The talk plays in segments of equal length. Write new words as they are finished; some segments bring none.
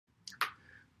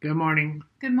Good morning.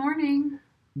 Good morning.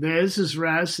 This is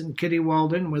Russ and Kitty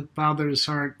Walden with Father's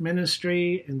Heart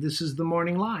Ministry, and this is the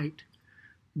Morning Light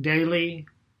Daily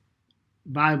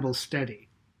Bible Study,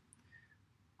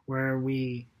 where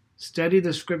we study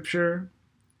the Scripture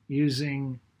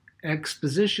using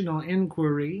expositional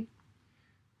inquiry,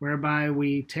 whereby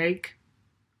we take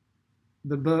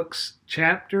the books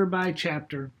chapter by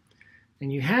chapter.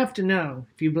 And you have to know,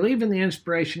 if you believe in the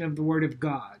inspiration of the Word of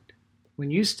God, when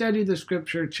you study the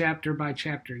Scripture chapter by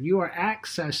chapter, you are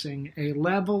accessing a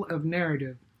level of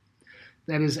narrative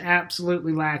that is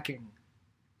absolutely lacking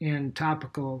in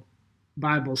topical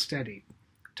Bible study.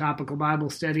 Topical Bible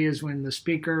study is when the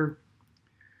speaker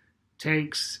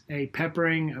takes a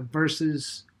peppering of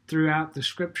verses throughout the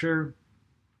Scripture,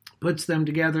 puts them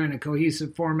together in a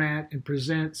cohesive format, and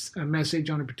presents a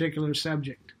message on a particular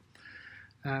subject.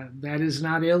 That is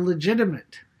not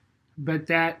illegitimate, but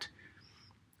that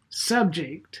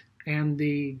subject and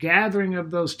the gathering of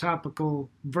those topical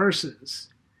verses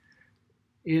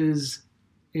it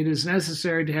is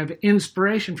necessary to have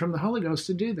inspiration from the Holy Ghost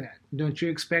to do that. Don't you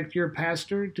expect your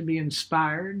pastor to be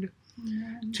inspired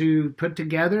to put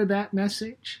together that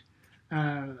message?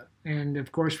 And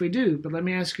of course we do, but let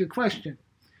me ask you a question.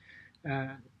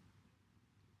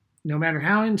 No matter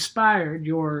how inspired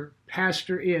your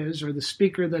pastor is, or the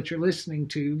speaker that you're listening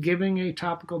to, giving a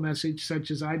topical message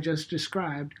such as I just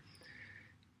described,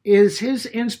 is his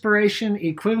inspiration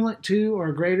equivalent to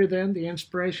or greater than the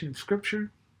inspiration of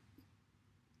Scripture?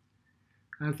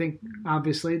 I think,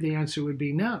 obviously, the answer would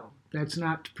be no. That's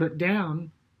not to put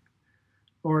down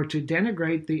or to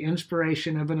denigrate the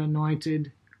inspiration of an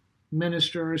anointed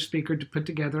minister or speaker to put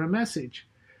together a message.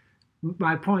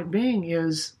 My point being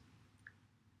is,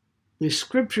 the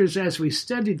Scriptures, as we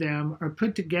study them, are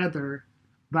put together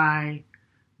by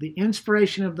the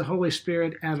inspiration of the Holy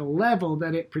Spirit at a level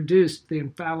that it produced the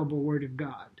infallible Word of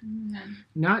God. Amen.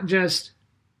 Not just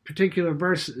particular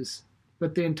verses,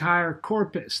 but the entire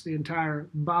corpus, the entire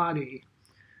body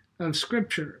of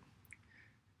Scripture.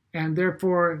 And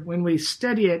therefore, when we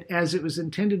study it as it was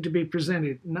intended to be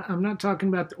presented, I'm not talking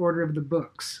about the order of the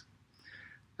books,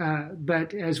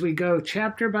 but as we go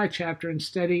chapter by chapter and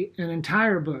study an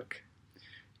entire book,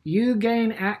 you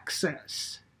gain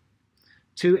access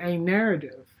to a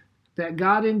narrative that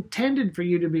God intended for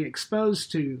you to be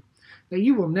exposed to that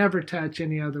you will never touch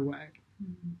any other way.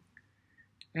 Mm-hmm.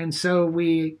 And so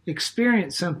we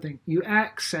experience something, you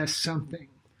access something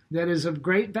that is of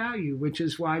great value, which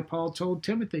is why Paul told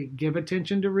Timothy, give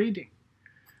attention to reading.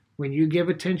 When you give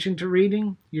attention to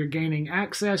reading, you're gaining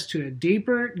access to a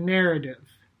deeper narrative.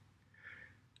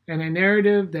 And a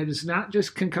narrative that is not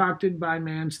just concocted by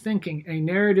man's thinking, a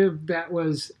narrative that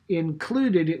was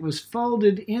included, it was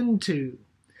folded into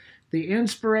the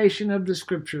inspiration of the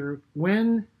Scripture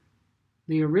when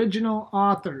the original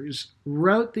authors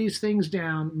wrote these things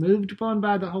down, moved upon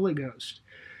by the Holy Ghost.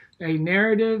 A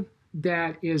narrative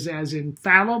that is as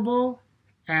infallible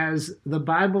as the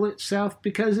Bible itself,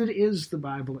 because it is the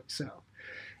Bible itself.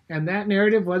 And that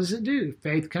narrative, what does it do?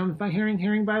 Faith comes by hearing,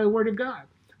 hearing by the Word of God.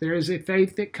 There is a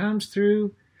faith that comes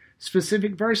through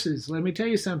specific verses. Let me tell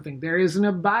you something. There is an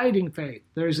abiding faith.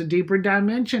 There's a deeper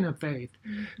dimension of faith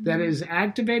that is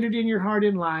activated in your heart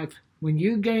and life when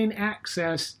you gain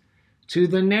access to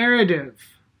the narrative,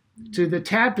 to the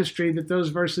tapestry that those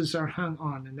verses are hung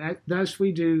on. And thus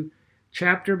we do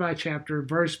chapter by chapter,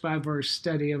 verse by verse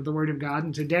study of the Word of God.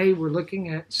 And today we're looking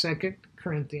at 2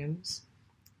 Corinthians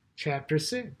chapter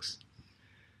 6.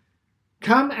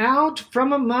 Come out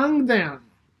from among them.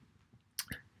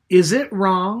 Is it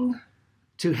wrong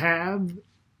to have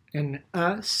an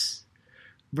us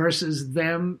versus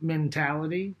them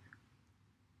mentality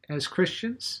as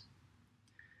Christians?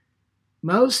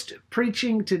 Most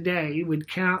preaching today would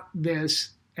count this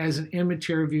as an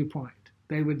immature viewpoint.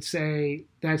 They would say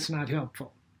that's not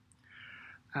helpful.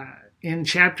 In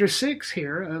chapter 6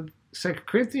 here of 2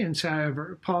 Corinthians,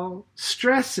 however, Paul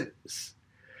stresses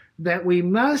that we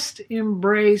must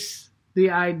embrace the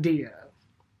idea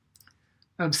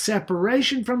of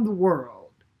separation from the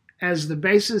world as the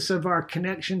basis of our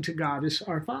connection to God as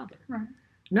our Father. Right.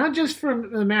 Not just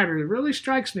from the matter, it really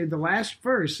strikes me, the last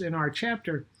verse in our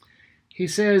chapter, he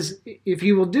says, if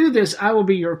you will do this, I will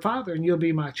be your father and you'll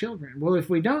be my children. Well, if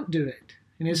we don't do it,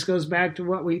 and this goes back to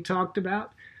what we talked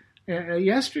about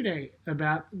yesterday,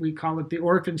 about, we call it the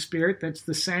orphan spirit, that's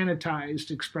the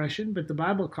sanitized expression, but the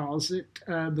Bible calls it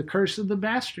the curse of the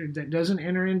bastard that doesn't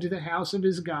enter into the house of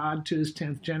his God to his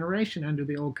 10th generation under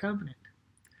the old covenant.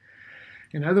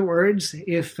 In other words,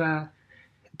 if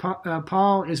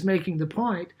Paul is making the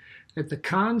point that the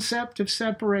concept of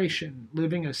separation,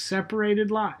 living a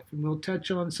separated life, and we'll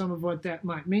touch on some of what that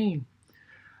might mean,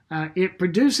 It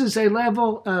produces a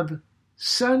level of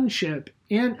sonship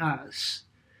in us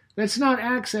that's not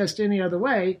accessed any other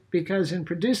way, because in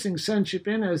producing sonship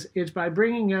in us, it's by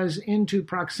bringing us into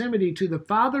proximity to the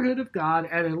fatherhood of God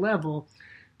at a level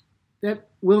that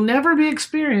will never be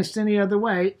experienced any other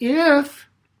way if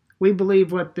we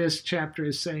believe what this chapter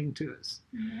is saying to us.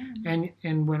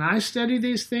 And when I study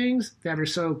these things that are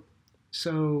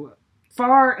so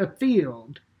far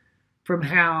afield from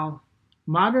how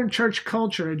modern church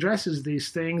culture addresses these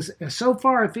things, so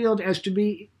far afield as to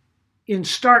be in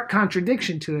stark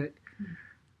contradiction to it,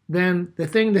 then the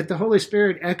thing that the Holy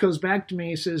Spirit echoes back to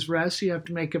me says, Russ, you have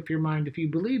to make up your mind if you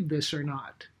believe this or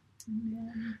not.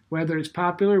 Amen. Whether it's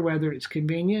popular, whether it's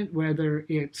convenient, whether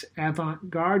it's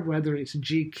avant-garde, whether it's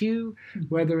GQ,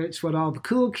 whether it's what all the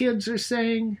cool kids are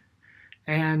saying,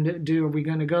 and are we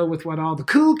going to go with what all the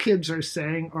cool kids are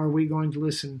saying, or are we going to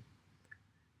listen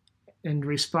and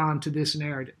respond to this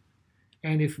narrative?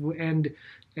 And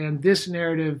this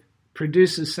narrative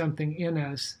produces something in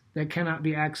us that cannot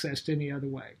be accessed any other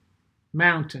way.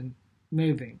 Mountain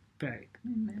moving faith.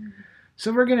 Amen.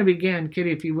 So we're going to begin,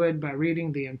 Kitty, if you would, by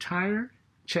reading the entire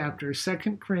chapter,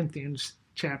 2 Corinthians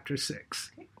chapter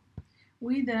 6. Okay.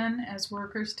 We then, as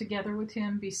workers together with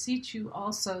him, beseech you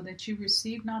also that you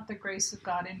receive not the grace of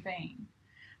God in vain.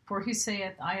 For he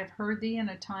saith, I have heard thee in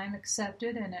a time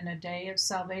accepted, and in a day of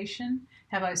salvation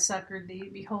have I succored thee.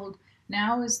 Behold,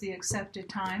 now is the accepted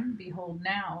time. Behold,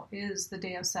 now is the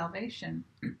day of salvation.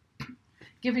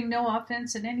 Giving no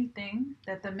offense in anything,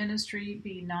 that the ministry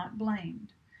be not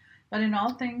blamed. But in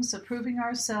all things approving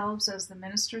ourselves as the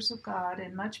ministers of God,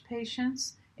 in much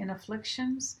patience, in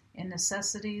afflictions, in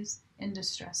necessities, in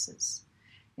distresses,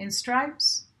 in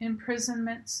stripes,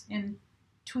 imprisonments, in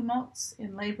tumults,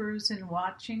 in labors, in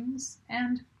watchings,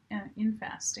 and in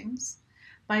fastings,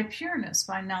 by pureness,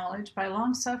 by knowledge, by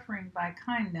longsuffering, by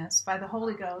kindness, by the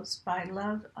Holy Ghost, by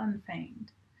love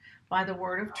unfeigned, by the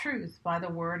word of truth, by the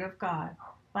word of God,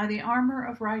 by the armor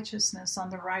of righteousness on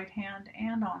the right hand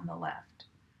and on the left,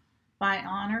 by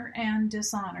honor and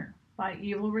dishonor, by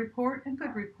evil report and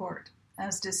good report,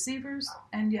 as deceivers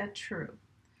and yet true,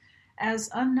 as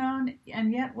unknown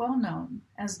and yet well known,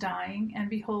 as dying and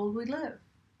behold we live,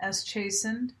 as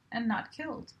chastened and not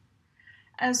killed,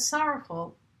 as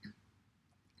sorrowful,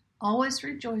 always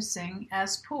rejoicing,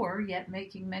 as poor yet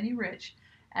making many rich,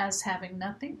 as having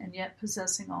nothing and yet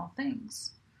possessing all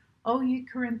things. O ye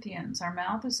Corinthians, our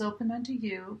mouth is open unto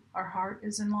you, our heart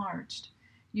is enlarged.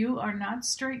 You are not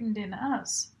straitened in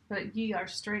us, but ye are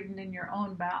straitened in your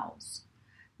own bowels.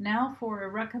 Now for a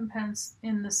recompense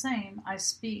in the same I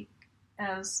speak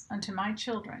as unto my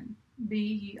children, be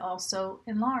ye also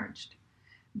enlarged.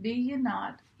 Be ye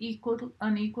not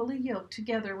unequally yoked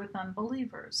together with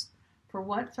unbelievers. For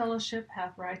what fellowship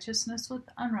hath righteousness with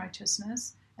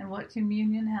unrighteousness, and what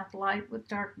communion hath light with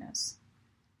darkness?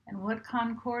 And what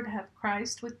concord hath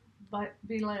Christ with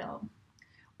Belial?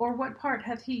 Or what part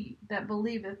hath he that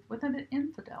believeth with an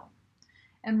infidel?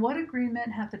 And what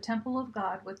agreement hath the temple of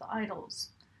God with idols?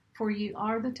 For ye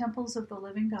are the temples of the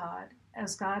living God,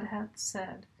 as God hath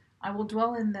said, I will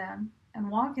dwell in them,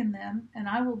 and walk in them, and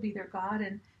I will be their God,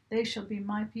 and they shall be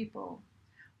my people.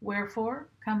 Wherefore,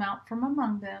 come out from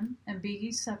among them, and be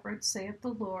ye separate, saith the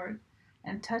Lord,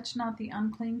 and touch not the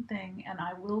unclean thing, and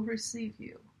I will receive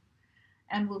you,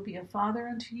 and will be a father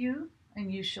unto you,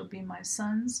 and you shall be my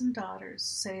sons and daughters,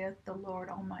 saith the Lord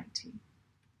Almighty.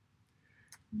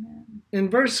 Amen. In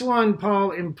verse 1,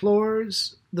 Paul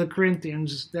implores the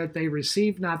Corinthians that they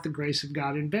receive not the grace of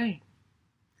God in vain.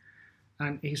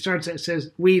 And he starts, it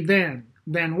says, we then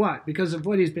what? Because of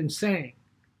what he's been saying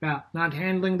about not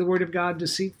handling the word of God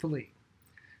deceitfully,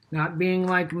 not being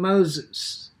like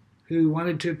Moses, who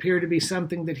wanted to appear to be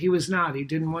something that he was not. He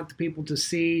didn't want the people to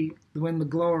see when the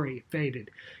glory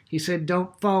faded. He said,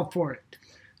 don't fall for it.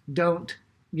 Don't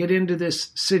get into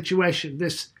this situation.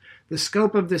 The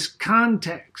scope of this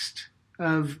context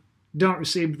of don't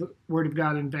receive the word of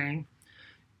God in vain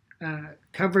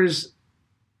covers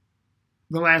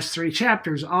the last 3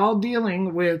 chapters, all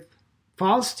dealing with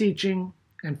false teaching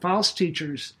and false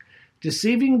teachers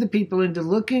deceiving the people into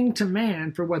looking to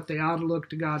man for what they ought to look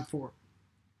to God for.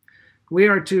 We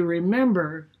are to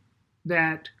remember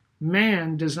that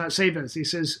man does not save us. He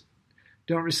says,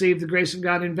 don't receive the grace of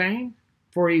God in vain,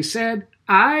 for he said,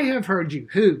 I have heard you.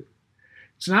 Who?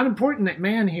 It's not important that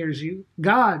man hears you.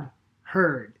 God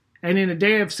heard. And in a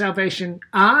day of salvation,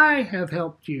 I have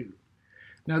helped you.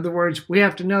 In other words, we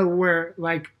have to know where,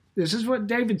 like, this is what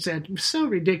David said. It was so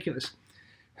ridiculous.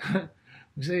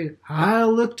 We say,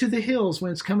 I'll look to the hills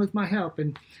whence cometh my help.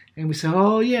 And we say,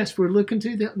 oh, yes, we're looking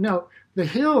to the... No, the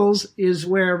hills is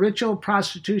where ritual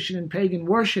prostitution and pagan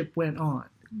worship went on.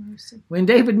 Mercy. When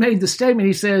David made the statement,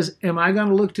 he says, am I going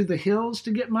to look to the hills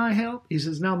to get my help? He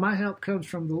says, no, my help comes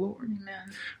from the Lord.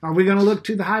 Amen. Are we going to look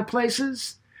to the high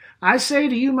places? I say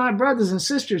to you, my brothers and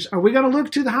sisters, are we going to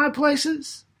look to the high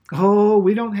places? Oh,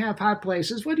 we don't have high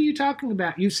places. What are you talking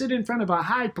about? You sit in front of a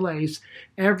high place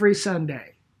every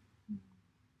Sunday.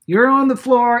 You're on the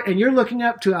floor and you're looking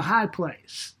up to a high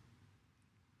place.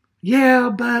 Yeah,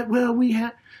 but, well, we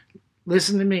have...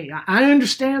 Listen to me. I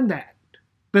understand that.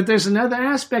 But there's another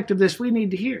aspect of this we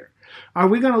need to hear. Are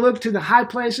we going to look to the high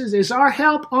places? Is our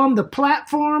help on the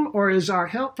platform or is our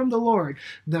help from the Lord?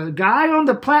 The guy on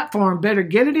the platform better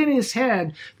get it in his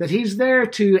head that he's there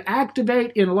to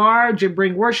activate, enlarge, and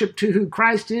bring worship to who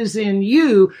Christ is in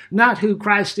you, not who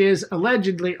Christ is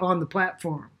allegedly on the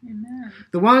platform. Amen.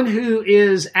 The one who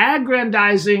is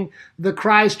aggrandizing the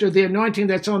Christ or the anointing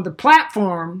that's on the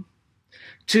platform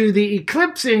to the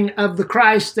eclipsing of the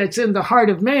Christ that's in the heart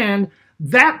of man,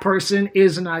 that person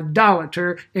is an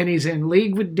idolater and he's in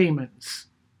league with demons.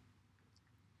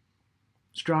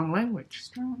 Strong language.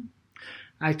 Strong.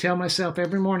 I tell myself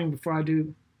every morning before I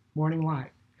do morning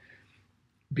light,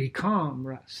 be calm,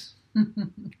 Russ.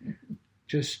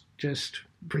 Just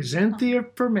present the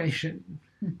information.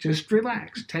 Just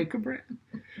relax. Take a breath.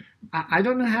 I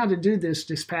don't know how to do this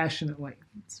dispassionately.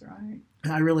 That's right.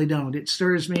 I really don't. It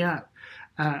stirs me up.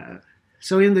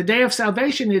 So in the day of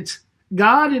salvation, it's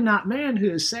God and not man who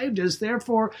has saved us.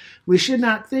 Therefore, we should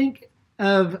not think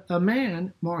of a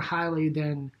man more highly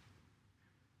than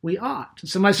we ought.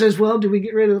 Somebody says, well, do we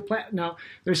get rid of the plat? No,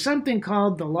 there's something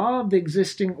called the law of the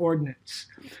existing ordinance.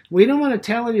 We don't want to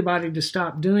tell anybody to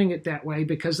stop doing it that way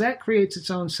because that creates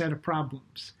its own set of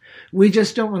problems. We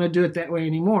just don't want to do it that way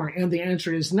anymore. And the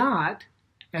answer is not,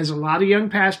 as a lot of young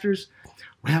pastors,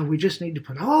 well, we just need to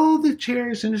put all the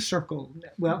chairs in a circle.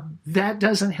 Well, that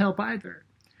doesn't help either.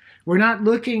 We're not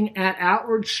looking at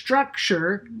outward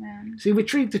structure. Amen. See, we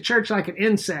treat the church like an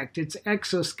insect. Its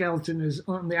exoskeleton is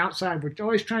on the outside. We're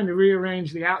always trying to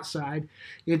rearrange the outside.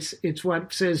 It's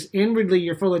what says inwardly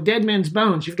you're full of dead men's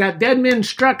bones. You've got dead men's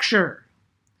structure.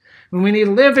 When we need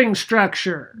a living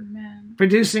structure, Amen.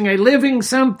 producing a living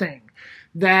something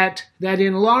that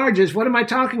enlarges. What am I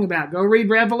talking about? Go read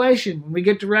Revelation. When we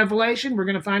get to Revelation, we're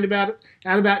going to find out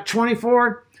about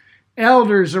 24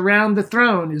 elders around the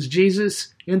throne. Is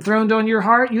Jesus enthroned on your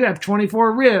heart? You have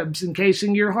 24 ribs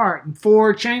encasing your heart and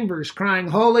 4 chambers crying,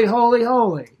 holy, holy,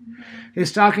 holy.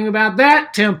 It's talking about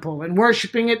that temple and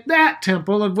worshiping at that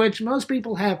temple of which most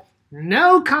people have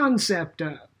no concept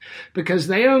of because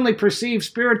they only perceive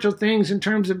spiritual things in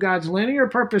terms of God's linear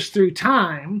purpose through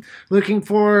time, looking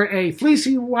for a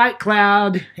fleecy white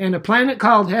cloud and a planet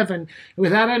called heaven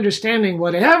without understanding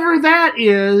whatever that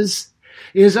is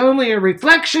only a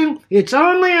reflection. It's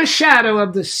only a shadow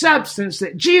of the substance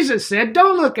that Jesus said,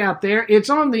 don't look out there.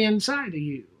 It's on the inside of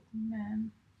you.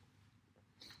 Amen.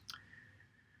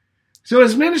 So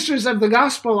as ministers of the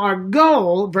gospel, our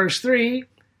goal, verse 3,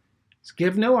 is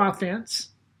give no offense.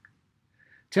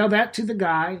 Tell that to the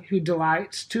guy who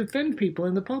delights to offend people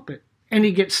in the pulpit. And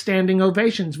he gets standing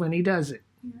ovations when he does it.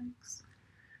 Yikes.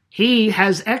 He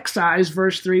has excised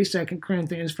verse 3, 2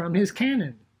 Corinthians, from his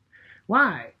canon.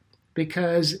 Why?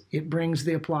 Because it brings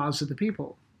the applause of the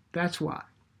people. That's why.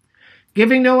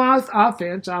 Giving no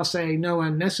offense, I'll say no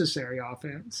unnecessary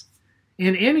offense,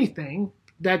 in anything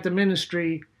that the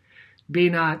ministry be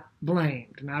not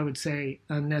blamed. And I would say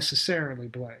unnecessarily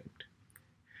blamed.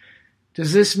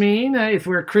 Does this mean if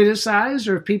we're criticized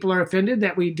or if people are offended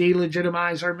that we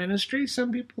delegitimize our ministry?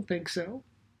 Some people think so.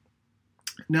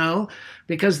 No,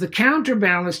 because the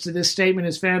counterbalance to this statement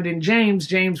is found in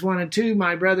James 1 and 2.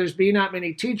 My brothers, be not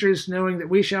many teachers, knowing that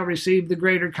we shall receive the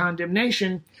greater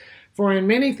condemnation. For in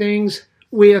many things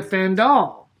we offend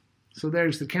all. So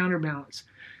there's the counterbalance.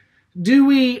 Do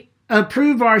we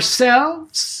approve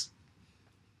ourselves?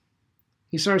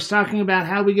 He starts talking about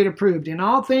how we get approved. In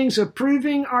all things,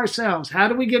 approving ourselves. How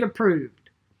do we get approved?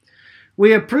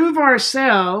 We approve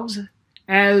ourselves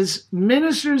as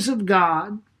ministers of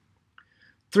God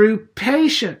through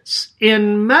patience,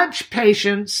 in much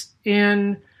patience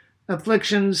in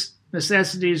afflictions,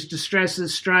 necessities,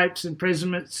 distresses, stripes,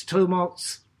 imprisonments,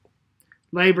 tumults,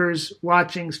 labors,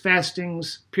 watchings,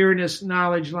 fastings, pureness,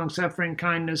 knowledge, long-suffering,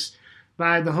 kindness,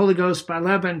 by the Holy Ghost, by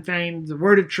love unfeigned, the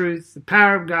word of truth, the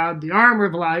power of God, the armor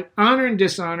of light, honor and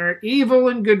dishonor, evil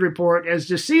and good report, as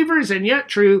deceivers and yet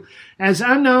true, as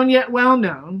unknown yet well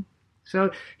known.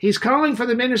 So he's calling for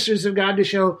the ministers of God to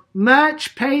show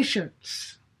much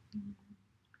patience.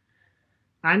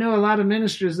 I know a lot of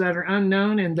ministers that are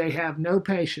unknown and they have no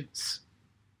patience.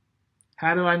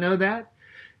 How do I know that?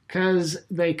 Because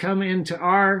they come into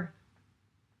our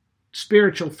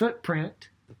spiritual footprint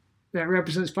that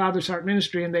represents Father's Heart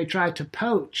Ministry, and they try to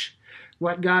poach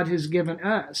what God has given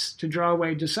us to draw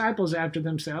away disciples after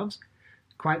themselves.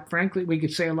 Quite frankly, we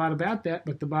could say a lot about that,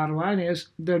 but the bottom line is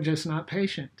they're just not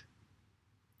patient.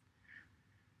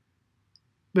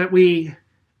 But the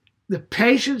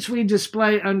patience we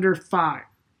display under fire.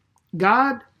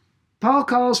 Paul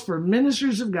calls for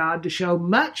ministers of God to show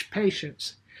much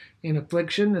patience in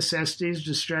affliction, necessities,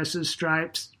 distresses,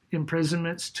 stripes,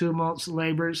 imprisonments, tumults,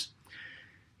 labors.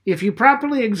 If you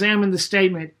properly examine the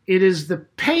statement, it is the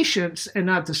patience and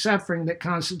not the suffering that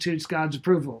constitutes God's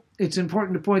approval. It's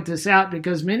important to point this out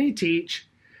because many teach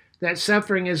that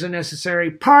suffering is a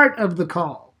necessary part of the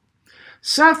call.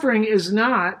 Suffering is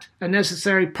not a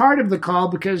necessary part of the call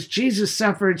because Jesus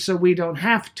suffered so we don't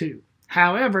have to.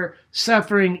 However,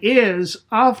 suffering is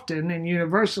often, and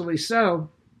universally so,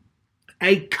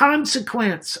 a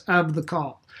consequence of the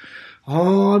call.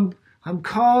 Oh, I'm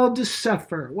called to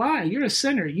suffer. Why? You're a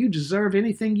sinner. You deserve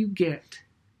anything you get.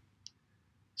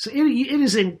 So it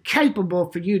is incapable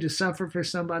for you to suffer for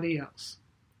somebody else.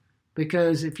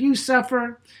 Because if you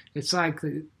suffer, it's like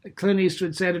Clint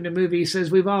Eastwood said in the movie, he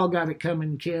says, we've all got it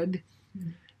coming, kid.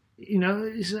 You know,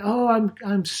 he says, oh,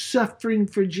 I'm suffering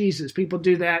for Jesus. People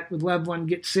do that with loved one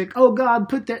get sick. Oh, God,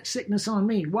 put that sickness on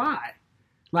me. Why?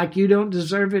 Like you don't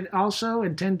deserve it also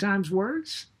and 10 times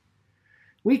worse?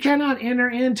 We cannot enter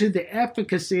into the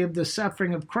efficacy of the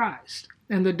suffering of Christ.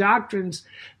 And the doctrines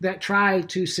that try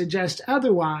to suggest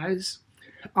otherwise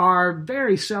are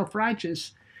very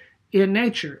self-righteous in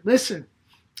nature. Listen,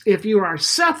 if you are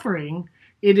suffering,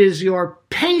 it is your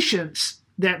patience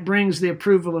that brings the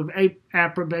approval of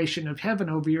approbation of heaven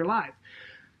over your life.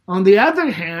 On the other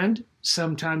hand,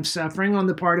 sometimes suffering on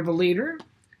the part of a leader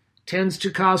tends to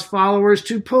cause followers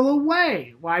to pull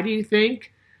away. Why do you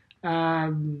think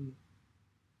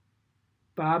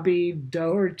Bobby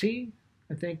Doherty,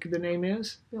 I think the name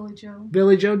is?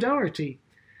 Billy Joe Doherty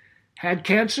had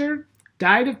cancer,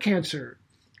 died of cancer.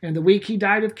 And the week he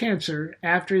died of cancer,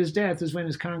 after his death, is when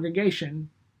his congregation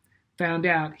found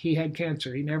out he had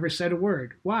cancer. He never said a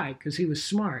word. Why? Because he was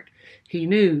smart. He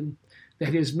knew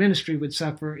that his ministry would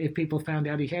suffer if people found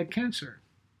out he had cancer.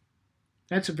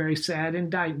 That's a very sad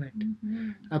indictment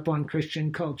upon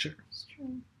Christian culture. It's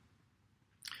true.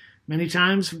 Many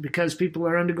times, because people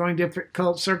are undergoing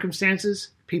difficult circumstances,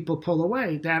 people pull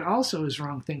away. That also is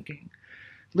wrong thinking.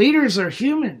 Leaders are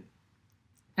human.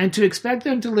 And to expect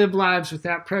them to live lives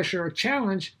without pressure or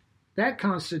challenge, that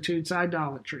constitutes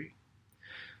idolatry.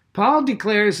 Paul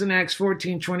declares in Acts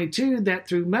 14:22 that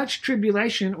through much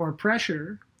tribulation or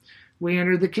pressure, we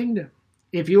enter the kingdom.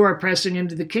 If you are pressing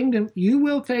into the kingdom, you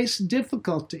will face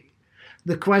difficulty.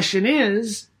 The question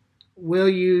is, will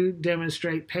you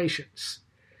demonstrate patience?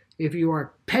 If you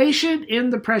are patient in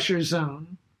the pressure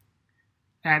zone,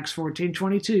 Acts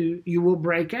 14:22, you will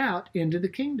break out into the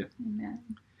kingdom. Amen.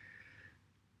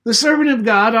 The servant of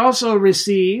God also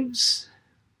receives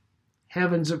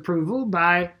heaven's approval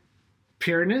by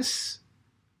pureness,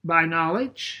 by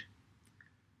knowledge.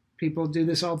 People do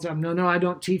this all the time. No, I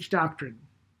don't teach doctrine.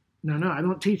 No, I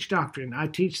don't teach doctrine. I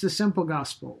teach the simple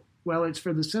gospel. Well, it's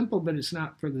for the simple, but it's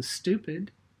not for the stupid.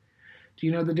 Do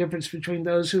you know the difference between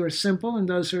those who are simple and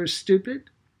those who are stupid?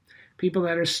 People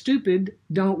that are stupid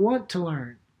don't want to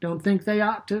learn, don't think they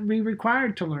ought to be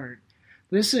required to learn.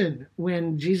 Listen,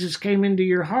 when Jesus came into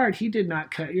your heart, he did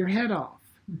not cut your head off.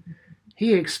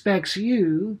 He expects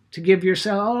you to give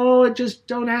yourself, just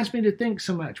don't ask me to think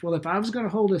so much. Well, if I was going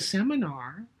to hold a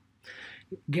seminar,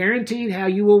 guaranteed how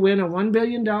you will win a $1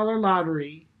 billion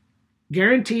lottery,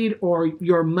 guaranteed or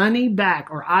your money back,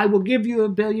 or I will give you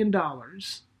 $1 billion,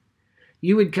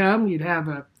 you would come, you'd have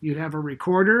a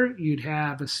recorder, you'd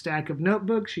have a stack of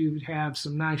notebooks, you'd have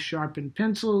some nice sharpened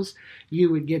pencils,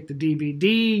 you would get the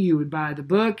DVD, you would buy the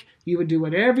book, you would do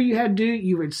whatever you had to do,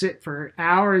 you would sit for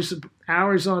hours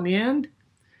on end.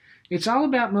 It's all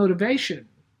about motivation.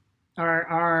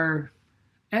 Our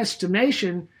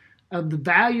estimation of the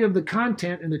value of the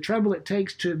content and the trouble it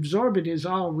takes to absorb it is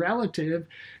all relative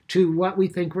to what we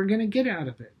think we're going to get out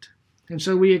of it. And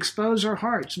so we expose our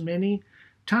hearts many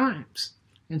times.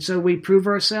 And so we prove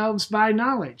ourselves by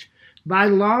knowledge, by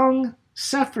long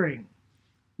suffering,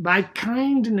 by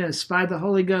kindness, by the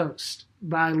Holy Ghost,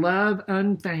 by love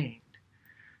unfeigned.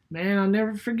 Man, I'll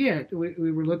never forget,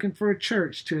 we were looking for a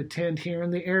church to attend here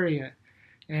in the area.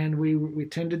 And we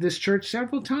attended this church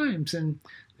several times. And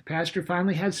the pastor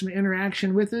finally had some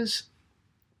interaction with us.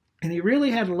 And he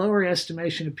really had a lower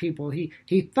estimation of people. He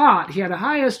thought he had a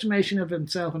high estimation of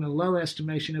himself and a low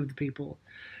estimation of the people.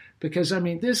 Because,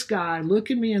 this guy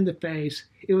looking me in the face,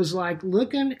 it was like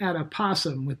looking at a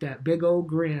possum with that big old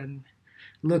grin.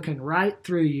 looking right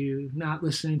through you, not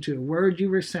listening to a word you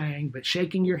were saying, but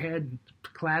shaking your head and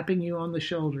clapping you on the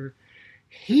shoulder.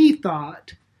 He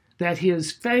thought that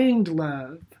his feigned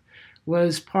love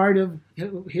was part of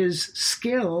his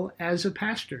skill as a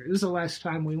pastor. It was the last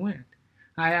time we went.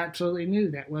 I absolutely knew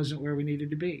that wasn't where we needed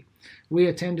to be. We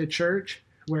attend a church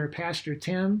where Pastor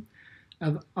Tim,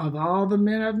 of all the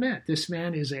men I've met, this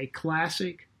man is a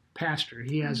classic pastor.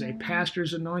 He has a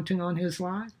pastor's anointing on his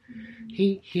life.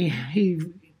 He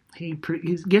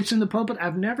gets in the pulpit.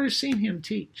 I've never seen him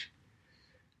teach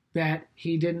that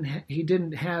he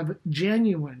didn't have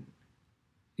genuine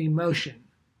emotion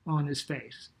on his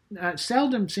face. I've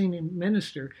seldom seen him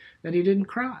minister that he didn't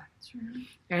cry.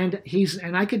 Right.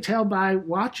 And I could tell by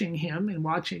watching him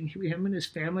and his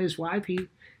family, his wife,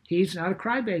 he's not a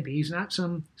crybaby. He's not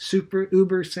some super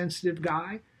uber sensitive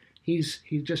guy. He's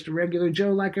just a regular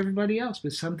Joe like everybody else,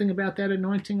 but something about that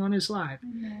anointing on his life.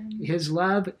 Amen. His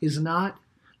love is not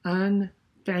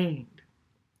unfeigned.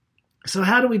 So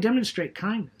how do we demonstrate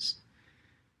kindness?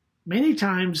 Many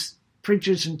times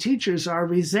preachers and teachers are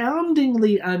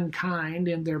resoundingly unkind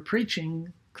in their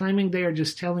preaching, claiming they are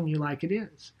just telling you like it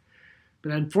is.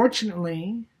 But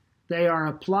unfortunately, they are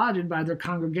applauded by their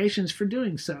congregations for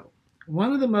doing so.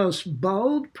 One of the most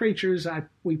bold preachers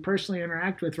we personally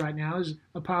interact with right now is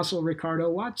Apostle Ricardo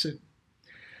Watson.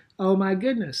 Oh my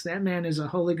goodness, that man is a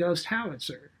Holy Ghost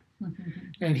howitzer.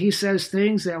 And he says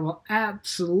things that will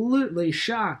absolutely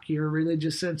shock your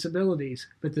religious sensibilities.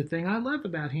 But the thing I love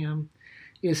about him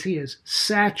is he is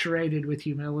saturated with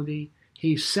humility.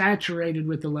 He's saturated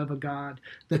with the love of God,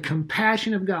 the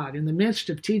compassion of God. In the midst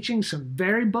of teaching some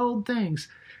very bold things,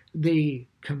 the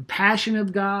compassion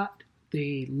of God,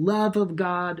 the love of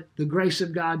God, the grace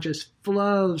of God just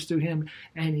flows through him,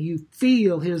 and you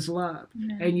feel his love.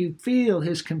 Amen. And you feel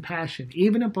his compassion,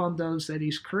 even upon those that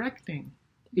he's correcting,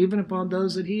 even upon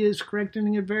those that he is correcting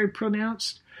in a very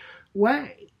pronounced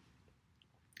way.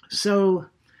 So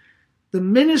the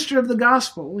minister of the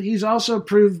gospel, he's also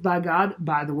approved by God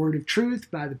by the word of truth,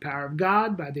 by the power of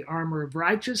God, by the armor of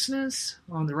righteousness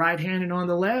on the right hand and on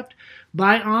the left,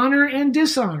 by honor and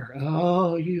dishonor.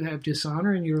 Oh, you have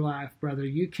dishonor in your life, brother.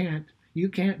 You can't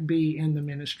be in the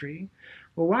ministry.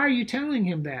 Well, why are you telling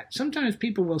him that? Sometimes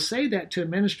people will say that to a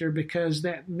minister because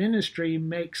that ministry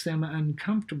makes them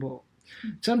uncomfortable.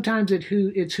 Sometimes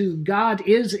it's who God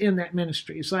is in that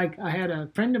ministry. It's like I had a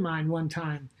friend of mine one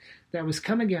time that was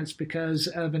come against because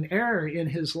of an error in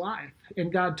his life.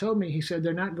 And God told me, he said,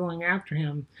 they're not going after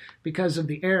him because of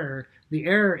the error. The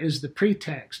error is the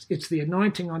pretext. It's the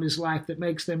anointing on his life that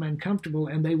makes them uncomfortable,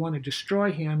 and they want to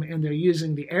destroy him, and they're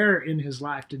using the error in his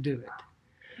life to do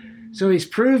it. So he's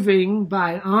proving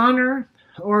by honor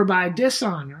or by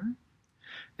dishonor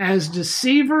as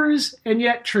deceivers and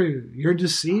yet true. You're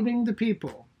deceiving the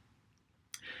people.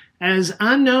 As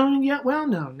unknown yet well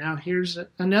known. Now here's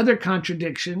another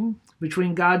contradiction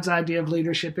between God's idea of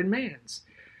leadership and man's.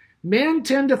 Men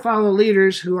tend to follow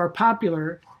leaders who are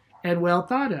popular and well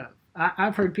thought of.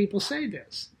 I've heard people say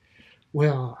this.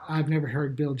 Well, I've never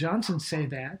heard Bill Johnson say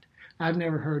that. I've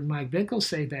never heard Mike Bickle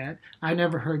say that. I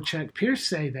never heard Chuck Pierce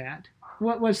say that.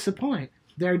 What's the point?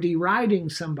 They're deriding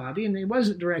somebody, and it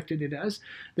wasn't directed at us.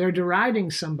 They're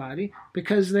deriding somebody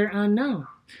because they're unknown.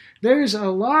 There's a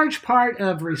large part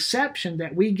of reception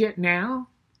that we get now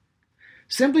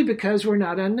simply because we're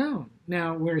not unknown.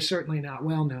 Now, we're certainly not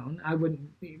well known. I wouldn't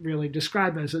really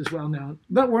describe us as well known,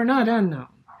 but we're not unknown.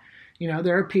 You know,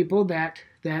 there are people that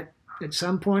at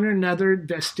some point or another,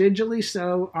 vestigially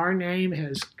so, our name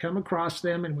has come across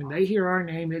them, and when they hear our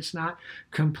name, it's not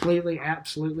completely,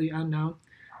 absolutely unknown.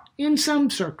 In some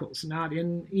circles, not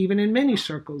even in many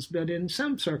circles, but in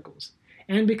some circles.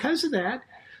 And because of that,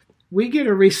 we get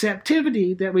a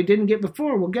receptivity that we didn't get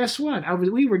before. Well, guess what?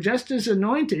 We were just as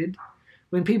anointed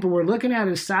when people were looking at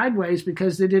us sideways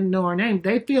because they didn't know our name.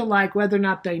 They feel like whether or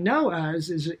not they know us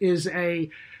is a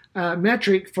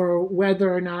metric for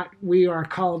whether or not we are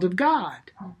called of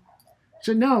God.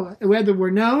 So no, whether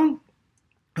we're known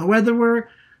or whether we're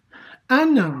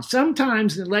unknown.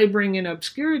 Sometimes in laboring in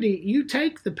obscurity, you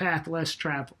take the path less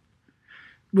traveled,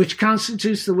 which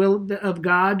constitutes the will of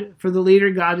God for the leader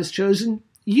God has chosen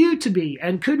you to be.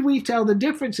 And could we tell the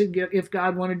difference if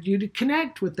God wanted you to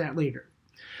connect with that leader?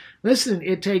 Listen,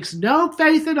 it takes no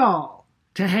faith at all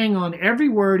to hang on every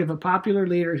word of a popular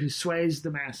leader who sways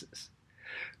the masses.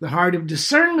 The heart of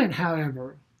discernment,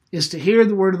 however, is to hear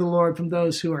the word of the Lord from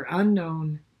those who are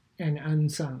unknown and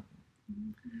unsung.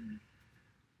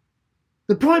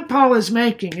 The point Paul is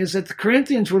making is that the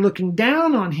Corinthians were looking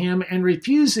down on him and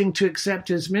refusing to accept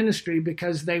his ministry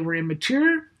because they were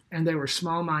immature and they were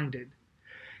small-minded.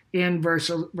 in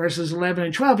verses 11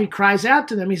 and 12, he cries out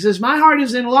to them. He says, my heart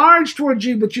is enlarged towards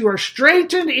you, but you are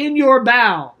straitened in your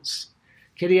bowels.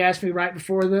 Kitty asked me right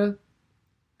before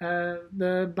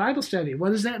the Bible study, what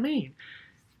does that mean?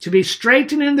 To be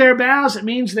straitened in their bowels, it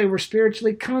means they were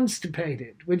spiritually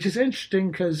constipated, which is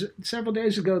interesting because several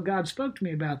days ago God spoke to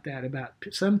me about that, about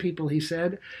some people, he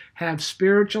said, have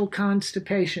spiritual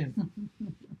constipation.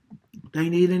 They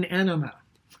need an enema.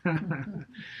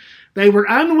 They were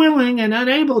unwilling and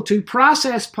unable to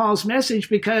process Paul's message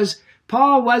because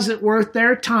Paul wasn't worth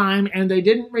their time and they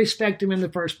didn't respect him in the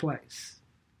first place.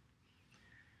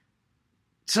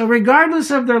 So regardless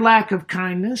of their lack of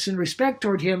kindness and respect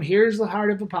toward him, here's the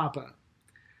heart of a papa.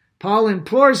 Paul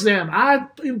implores them, I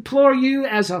implore you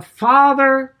as a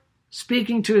father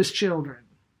speaking to his children,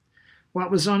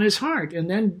 what was on his heart. And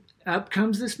then up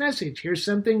comes this message. Here's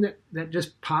something that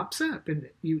just pops up. And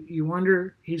you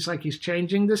wonder, he's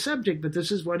changing the subject, but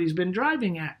this is what he's been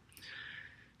driving at.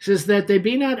 He says that they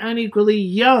be not unequally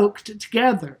yoked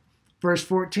together, verse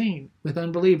 14, with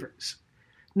unbelievers.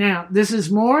 Now, this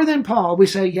is more than Paul. We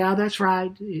say, yeah, that's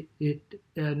right.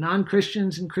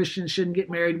 Non-Christians and Christians shouldn't get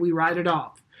married. We write it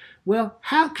off. Well,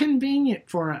 how convenient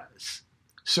for us.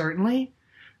 Certainly,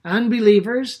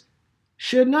 unbelievers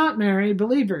should not marry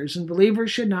believers, and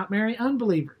believers should not marry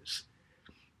unbelievers.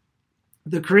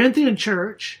 The Corinthian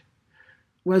church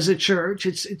was a church,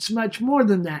 it's much more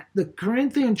than that. The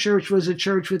Corinthian church was a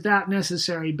church without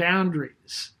necessary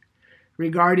boundaries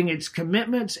regarding its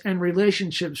commitments and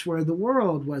relationships where the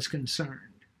world was concerned.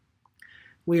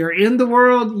 We are in the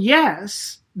world,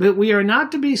 yes, but we are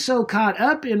not to be so caught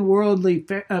up in worldly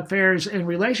affairs and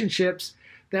relationships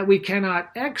that we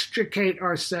cannot extricate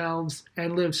ourselves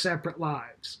and live separate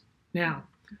lives. Now,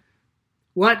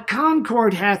 what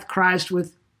concord hath Christ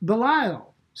with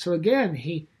Belial? So again,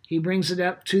 he brings it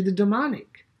up to the demonic.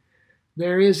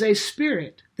 There is a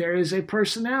spirit. There is a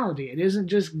personality. It isn't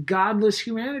just godless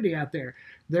humanity out there.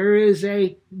 There is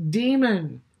a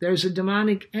demon. There's a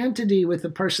demonic entity with a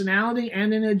personality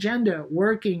and an agenda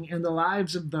working in the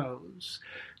lives of those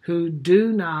who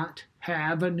do not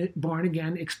have a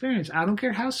born-again experience. I don't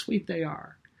care how sweet they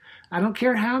are. I don't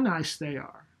care how nice they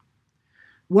are.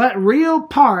 What real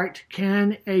part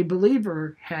can a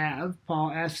believer have,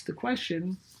 Paul asks the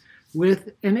question,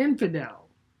 with an infidel?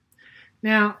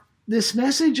 Now, this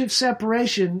message of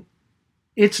separation,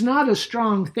 it's not a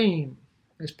strong theme,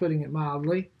 as putting it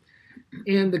mildly,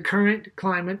 in the current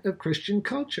climate of Christian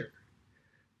culture.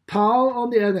 Paul, on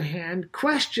the other hand,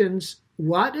 questions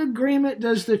what agreement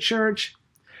does the church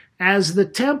as the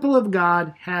temple of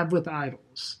God have with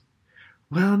idols?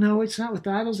 Well, no, it's not with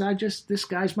idols. This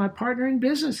guy's my partner in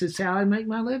business. It's how I make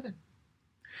my living.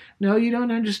 No, you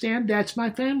don't understand. That's my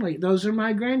family. Those are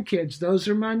my grandkids. Those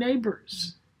are my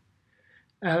neighbors.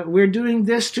 We're doing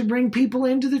this to bring people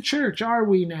into the church, are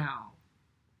we now?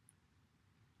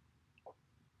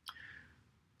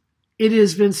 It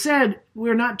has been said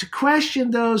we're not to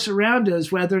question those around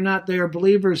us whether or not they are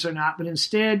believers or not, but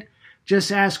instead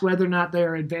just ask whether or not they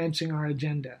are advancing our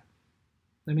agenda.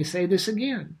 Let me say this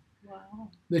again. Wow.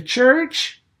 The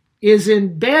church is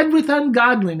in bed with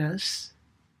ungodliness,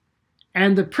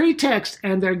 and the pretext,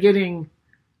 and they're getting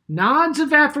nods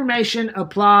of affirmation,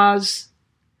 applause,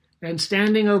 and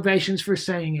standing ovations for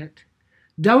saying it.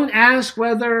 Don't ask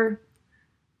whether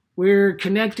we're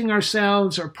connecting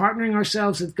ourselves or partnering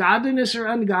ourselves with godliness or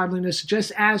ungodliness.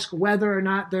 Just ask whether or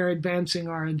not they're advancing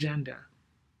our agenda.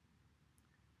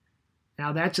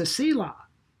 Now that's a Selah.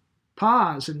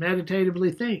 Pause and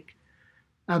meditatively think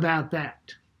about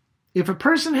that. If a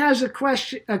person has a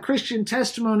Christian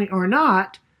testimony or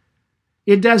not,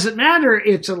 it doesn't matter,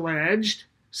 it's alleged,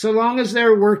 so long as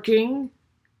they're working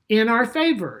in our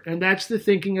favor. And that's the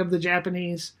thinking of the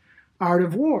Japanese art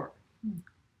of war.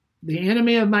 The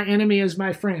enemy of my enemy is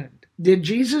my friend. Did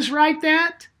Jesus write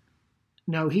that?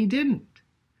 No, he didn't.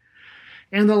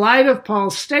 In the light of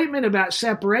Paul's statement about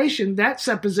separation, that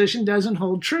supposition doesn't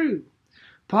hold true.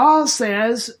 Paul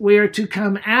says we are to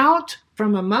come out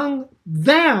from among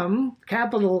them,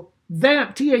 capital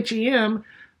them, T-H-E-M,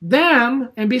 them,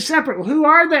 and be separate. Well, who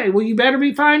are they? Well, you better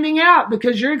be finding out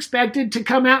because you're expected to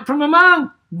come out from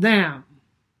among them.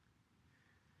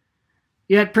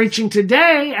 Yet preaching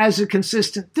today as a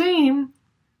consistent theme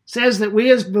says that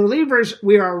we as believers,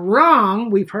 we are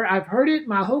wrong. I've heard it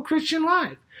my whole Christian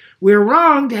life. We're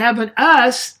wrong to have an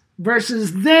us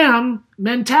versus them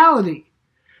mentality.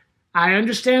 I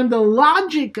understand the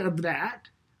logic of that,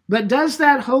 but does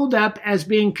that hold up as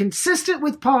being consistent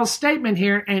with Paul's statement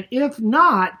here? And if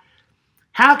not,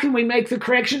 how can we make the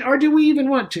correction? Or do we even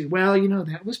want to? Well,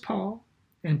 that was Paul,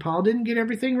 and Paul didn't get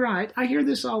everything right. I hear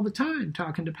this all the time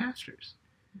talking to pastors.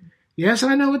 Yes,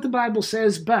 I know what the Bible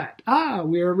says, but,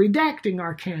 we are redacting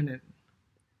our canon.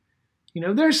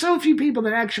 There are so few people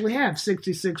that actually have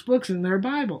 66 books in their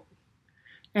Bible.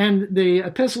 And the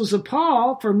epistles of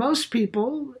Paul, for most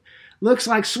people, looks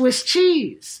like Swiss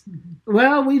cheese. Mm-hmm.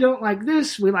 Well, we don't like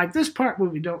this, we like this part,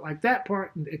 but we don't like that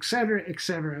part, etc.,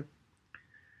 etc.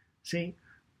 See,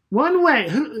 one way,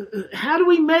 how do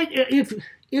we make,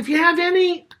 if you have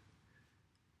any,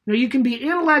 you can be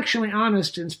intellectually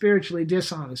honest and spiritually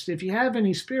dishonest. If you have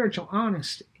any spiritual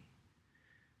honesty,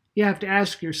 you have to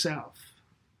ask yourself,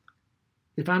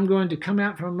 if I'm going to come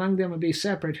out from among them and be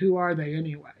separate, who are they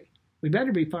anyway? We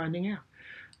better be finding out.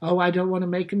 Oh, I don't want to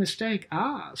make a mistake.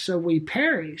 So we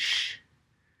perish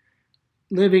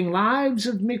living lives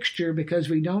of mixture because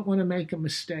we don't want to make a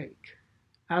mistake.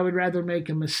 I would rather make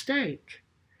a mistake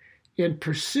in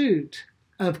pursuit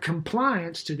of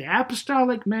compliance to the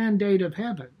apostolic mandate of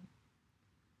heaven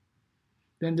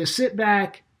than to sit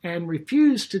back and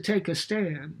refuse to take a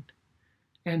stand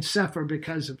and suffer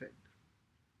because of it.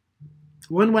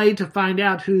 One way to find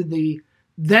out who the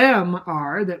them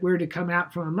are that we're to come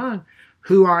out from among,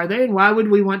 who are they and why would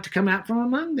we want to come out from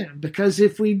among them? Because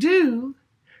if we do,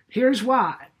 here's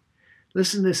why.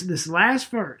 Listen to this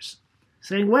last verse.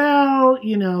 Saying, well,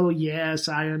 yes,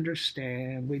 I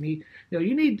understand. We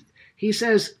need, he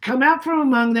says, come out from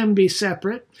among them, be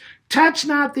separate. Touch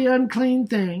not the unclean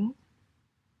thing,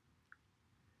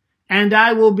 and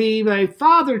I will be a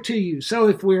father to you. So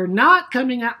if we're not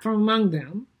coming out from among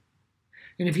them,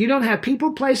 and if you don't have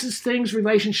people, places, things,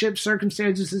 relationships,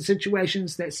 circumstances, and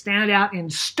situations that stand out in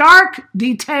stark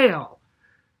detail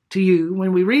to you,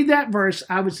 when we read that verse,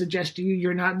 I would suggest to you,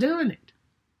 you're not doing it.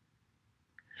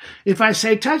 If I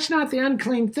say, touch not the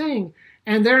unclean thing,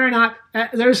 and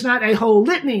there's not a whole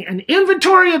litany, an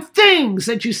inventory of things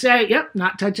that you say, yep,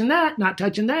 not touching that, not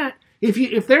touching that.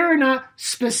 If there are not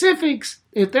specifics,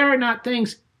 if there are not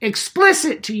things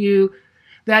explicit to you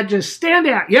that just stand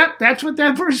out, yep, that's what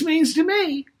that verse means to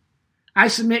me, I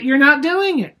submit you're not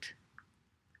doing it.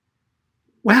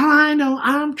 Well, I know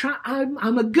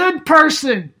I'm a good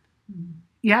person.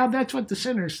 Yeah, that's what the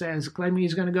sinner says, claiming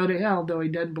he's going to go to hell, though he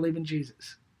doesn't believe in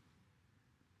Jesus.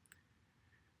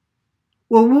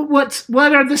 Well,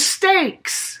 what are the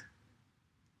stakes?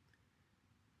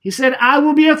 He said, I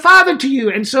will be a father to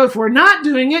you. And so if we're not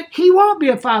doing it, he won't be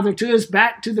a father to us,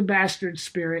 back to the bastard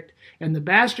spirit. And the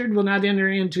bastard will not enter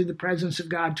into the presence of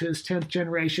God to his 10th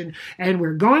generation. And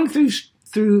we're going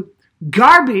through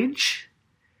garbage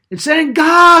and saying,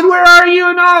 God, where are you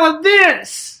in all of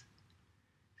this?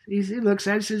 He looks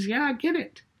at it and says, yeah, I get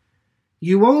it.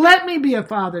 You won't let me be a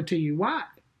father to you. Why?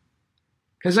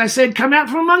 Because I said, come out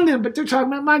from among them, but they're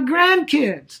talking about my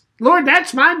grandkids. Lord,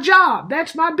 that's my job.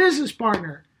 That's my business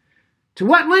partner. To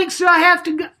what lengths do I have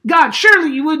to go? God,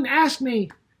 surely you wouldn't ask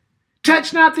me,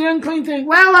 touch not the unclean thing.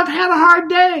 Well, I've had a hard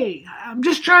day. I'm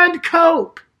just trying to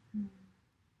cope.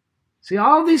 See,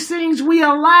 all these things we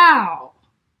allow,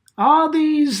 all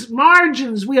these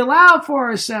margins we allow for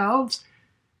ourselves.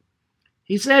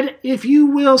 He said, if you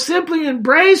will simply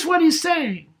embrace what he's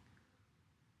saying,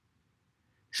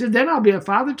 he said, then I'll be a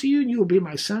father to you, and you will be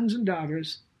my sons and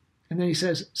daughters. And then he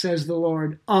says the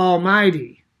Lord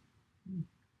Almighty.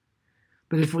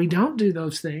 But if we don't do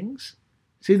those things,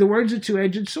 see, the word's a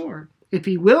two-edged sword. If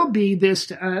he will be this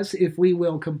to us, if we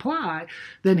will comply,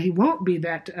 then he won't be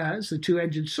that to us, a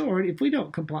two-edged sword, if we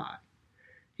don't comply.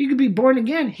 You can be born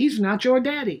again. He's not your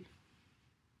daddy.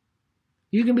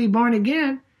 You can be born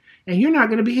again, and you're not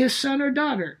going to be his son or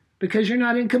daughter because you're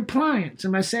not in compliance.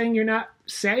 Am I saying you're not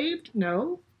saved?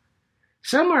 No.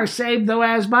 Some are saved, though,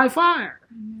 as by fire.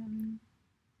 Amen.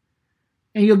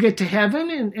 And you'll get to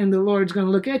heaven, and the Lord's going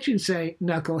to look at you and say,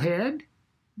 knucklehead.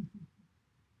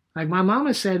 Like my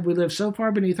mama said, we live so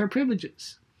far beneath our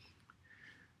privileges.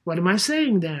 What am I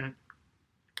saying then?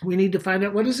 We need to find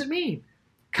out, what does it mean?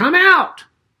 Come out.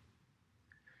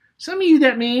 Some of you,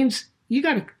 that means you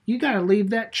got to leave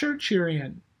that church you're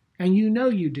in, and you know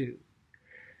you do.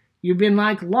 You've been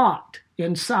like Lot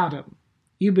in Sodom.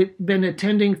 You've been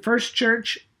attending First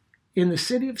Church in the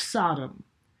city of Sodom,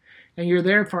 and you're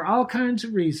there for all kinds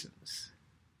of reasons.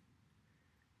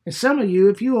 And some of you,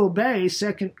 if you obey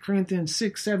 2 Corinthians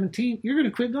 6:17, you're going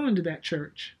to quit going to that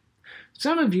church.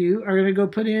 Some of you are going to go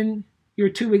put in your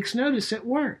 2 weeks' notice at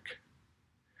work.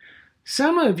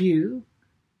 Some of you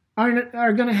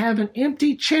are going to have an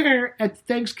empty chair at the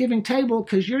Thanksgiving table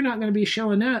because you're not going to be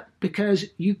showing up because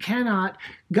you cannot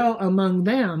go among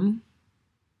them.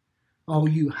 Oh,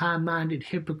 you high-minded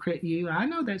hypocrite, you. I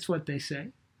know that's what they say.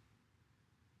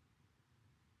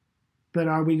 But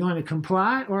are we going to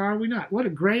comply or are we not? What a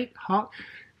great,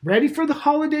 ready for the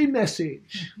holiday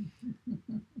message.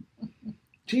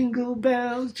 Jingle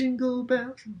bells, jingle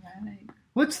bells. Right.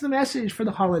 What's the message for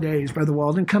the holidays, Brother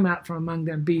Walden? Come out from among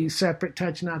them, be separate,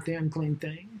 touch not the unclean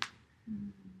thing.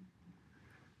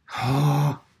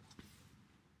 Oh,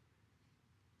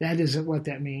 that isn't what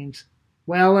that means.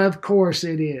 Well, of course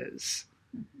it is.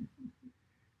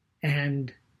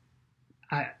 And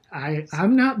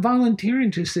I'm not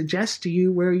volunteering to suggest to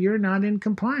you where you're not in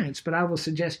compliance, but I will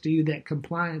suggest to you that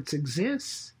compliance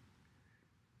exists.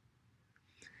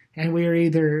 And we are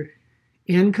either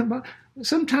in compliance.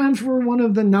 Sometimes we're one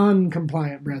of the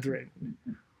non-compliant brethren.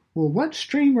 Well, what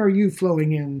stream are you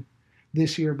flowing in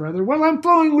this year, brother? Well, I'm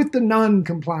flowing with the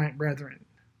non-compliant brethren.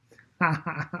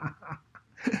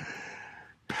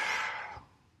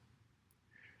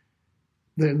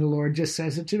 Then the Lord just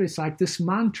says it to me. It's like this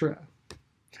mantra.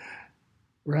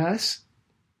 Russ,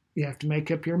 you have to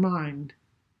make up your mind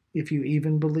if you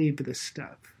even believe this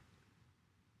stuff.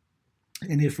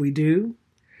 And if we do,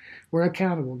 we're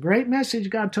accountable. Great message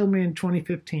God told me in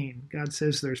 2015. God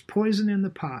says there's poison in the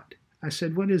pot. I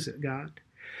said, what is it, God?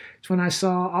 It's when I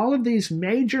saw all of these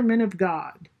major men of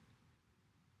God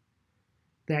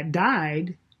that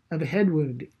died of a head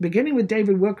wound, beginning with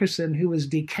David Wilkerson, who was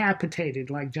decapitated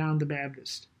like John the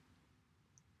Baptist.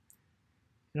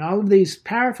 And all of these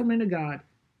powerful men of God.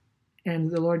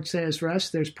 And the Lord says, Russ,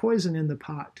 there's poison in the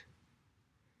pot.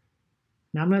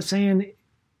 Now, I'm not saying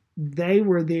they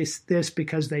were this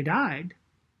because they died.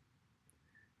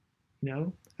 You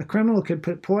know, a criminal could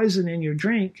put poison in your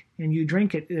drink and you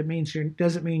drink it. It means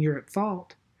doesn't mean you're at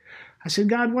fault. I said,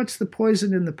 God, what's the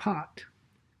poison in the pot?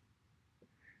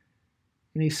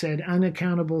 And he said,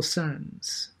 unaccountable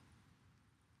sons.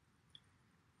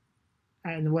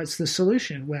 And what's the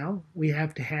solution? Well, we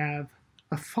have to have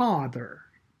a father.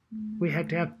 We have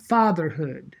to have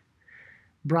fatherhood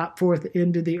brought forth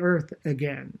into the earth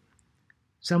again.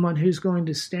 Someone who's going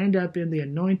to stand up in the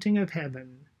anointing of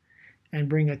heaven and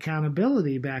bring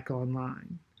accountability back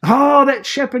online. Oh, that's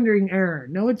shepherding error.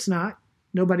 No, it's not.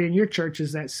 Nobody in your church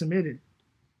is that submitted.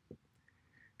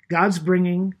 God's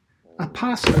bringing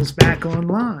apostles back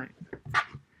online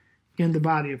in the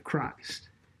body of Christ.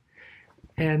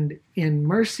 And in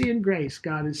mercy and grace,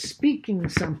 God is speaking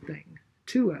something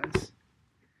to us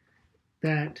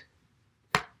that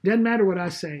doesn't matter what I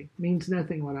say, means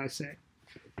nothing what I say.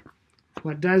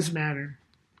 What does matter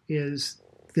is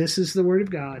this is the word of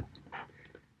God.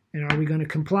 And are we going to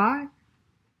comply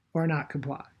or not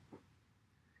comply?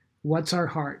 What's our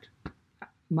heart?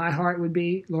 My heart would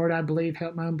be, Lord, I believe,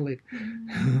 help my unbelief.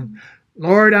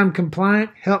 Lord, I'm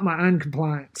compliant, help my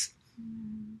uncompliance.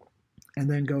 And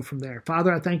then go from there.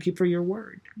 Father, I thank you for your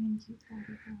word. Thank you,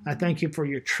 Father God. I thank you for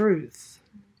your truth.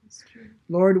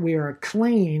 Lord, we are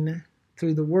clean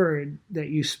through the word that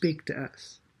you speak to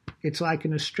us. It's like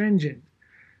an astringent.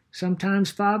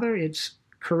 Sometimes, Father, it's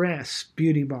caress,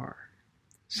 beauty bar.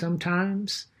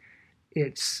 Sometimes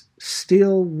it's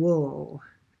steel wool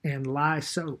and lye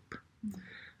soap.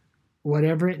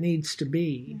 Whatever it needs to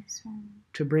be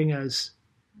to bring us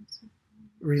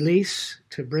release,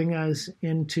 to bring us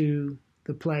into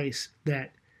the place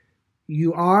that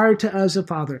you are to us a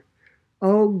father.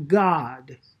 Oh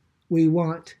God, we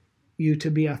want you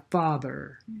to be a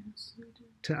father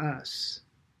to us,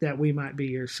 that we might be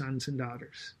your sons and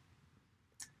daughters.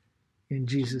 In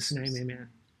Jesus' name, amen.